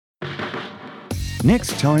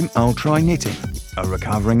Next time, I'll try knitting. A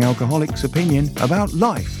recovering alcoholic's opinion about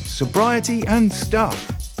life, sobriety and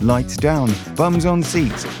stuff. Lights down, bums on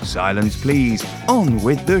seats, silence please, on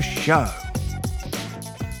with the show.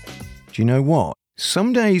 Do you know what?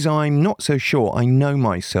 Some days I'm not so sure I know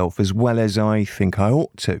myself as well as I think I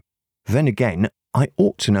ought to. Then again, I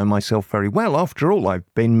ought to know myself very well. After all,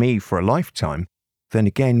 I've been me for a lifetime. Then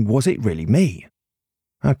again, was it really me?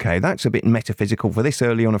 Okay, that's a bit metaphysical for this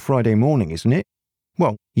early on a Friday morning, isn't it?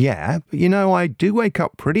 Well, yeah, but you know, I do wake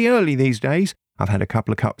up pretty early these days. I've had a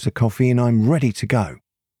couple of cups of coffee and I'm ready to go.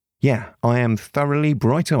 Yeah, I am thoroughly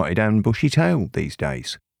bright-eyed and bushy-tailed these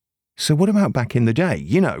days. So what about back in the day?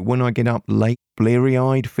 You know, when I get up late,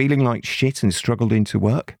 bleary-eyed, feeling like shit and struggled into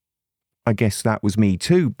work? I guess that was me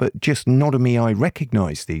too, but just not a me I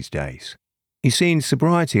recognise these days. You see, in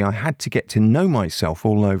sobriety, I had to get to know myself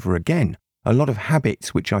all over again. A lot of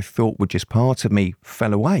habits which I thought were just part of me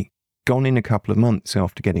fell away. Gone in a couple of months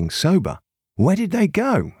after getting sober. Where did they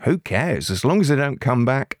go? Who cares? As long as they don't come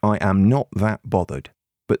back, I am not that bothered.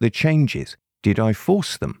 But the changes, did I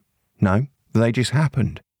force them? No, they just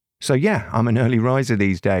happened. So yeah, I'm an early riser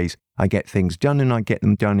these days. I get things done and I get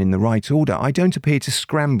them done in the right order. I don't appear to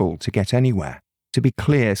scramble to get anywhere. To be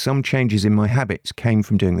clear, some changes in my habits came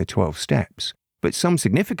from doing the 12 steps. But some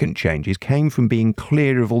significant changes came from being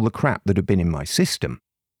clear of all the crap that had been in my system.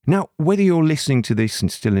 Now, whether you're listening to this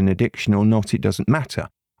and still in addiction or not, it doesn't matter.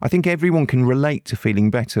 I think everyone can relate to feeling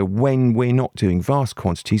better when we're not doing vast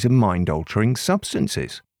quantities of mind-altering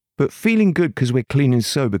substances. But feeling good because we're clean and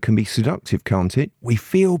sober can be seductive, can't it? We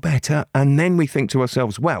feel better and then we think to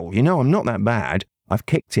ourselves, well, you know, I'm not that bad. I've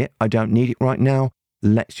kicked it. I don't need it right now.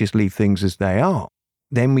 Let's just leave things as they are.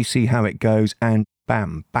 Then we see how it goes and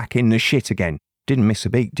bam, back in the shit again. Didn't miss a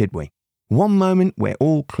beat, did we? One moment we're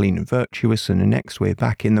all clean and virtuous and the next we're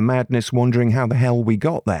back in the madness wondering how the hell we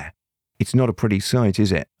got there. It's not a pretty sight,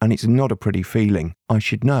 is it? And it's not a pretty feeling. I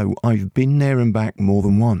should know I've been there and back more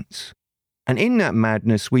than once. And in that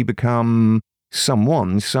madness we become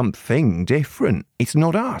something different. It's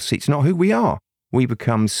not us. It's not who we are. We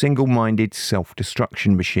become single-minded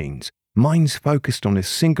self-destruction machines. Minds focused on a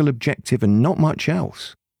single objective and not much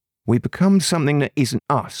else. We become something that isn't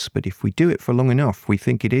us, but if we do it for long enough, we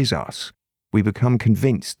think it is us. We become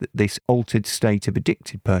convinced that this altered state of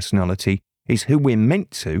addicted personality is who we're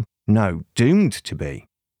meant to, no, doomed to be.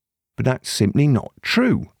 But that's simply not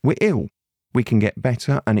true. We're ill. We can get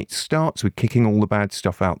better, and it starts with kicking all the bad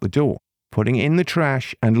stuff out the door, putting it in the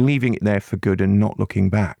trash and leaving it there for good and not looking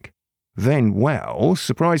back. Then, well,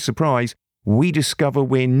 surprise, surprise, we discover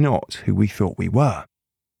we're not who we thought we were.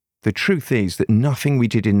 The truth is that nothing we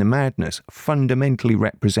did in the madness fundamentally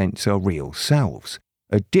represents our real selves.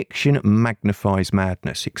 Addiction magnifies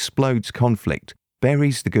madness, explodes conflict,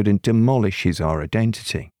 buries the good and demolishes our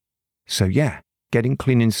identity. So yeah, getting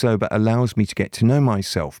clean and sober allows me to get to know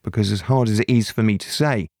myself because as hard as it is for me to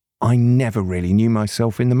say, I never really knew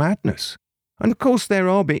myself in the madness. And of course there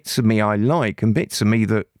are bits of me I like and bits of me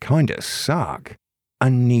that kinda suck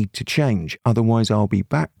and need to change, otherwise I'll be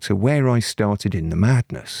back to where I started in the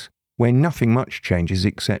madness, where nothing much changes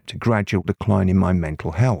except a gradual decline in my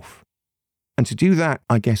mental health. And to do that,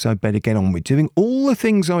 I guess I'd better get on with doing all the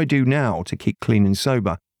things I do now to keep clean and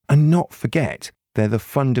sober and not forget they're the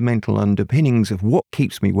fundamental underpinnings of what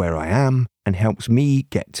keeps me where I am and helps me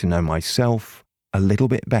get to know myself a little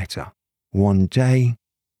bit better, one day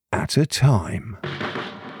at a time.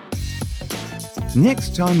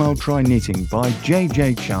 Next time I'll try knitting by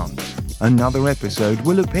JJ Chance. Another episode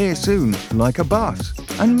will appear soon, like a bus,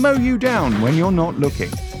 and mow you down when you're not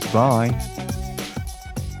looking. Bye.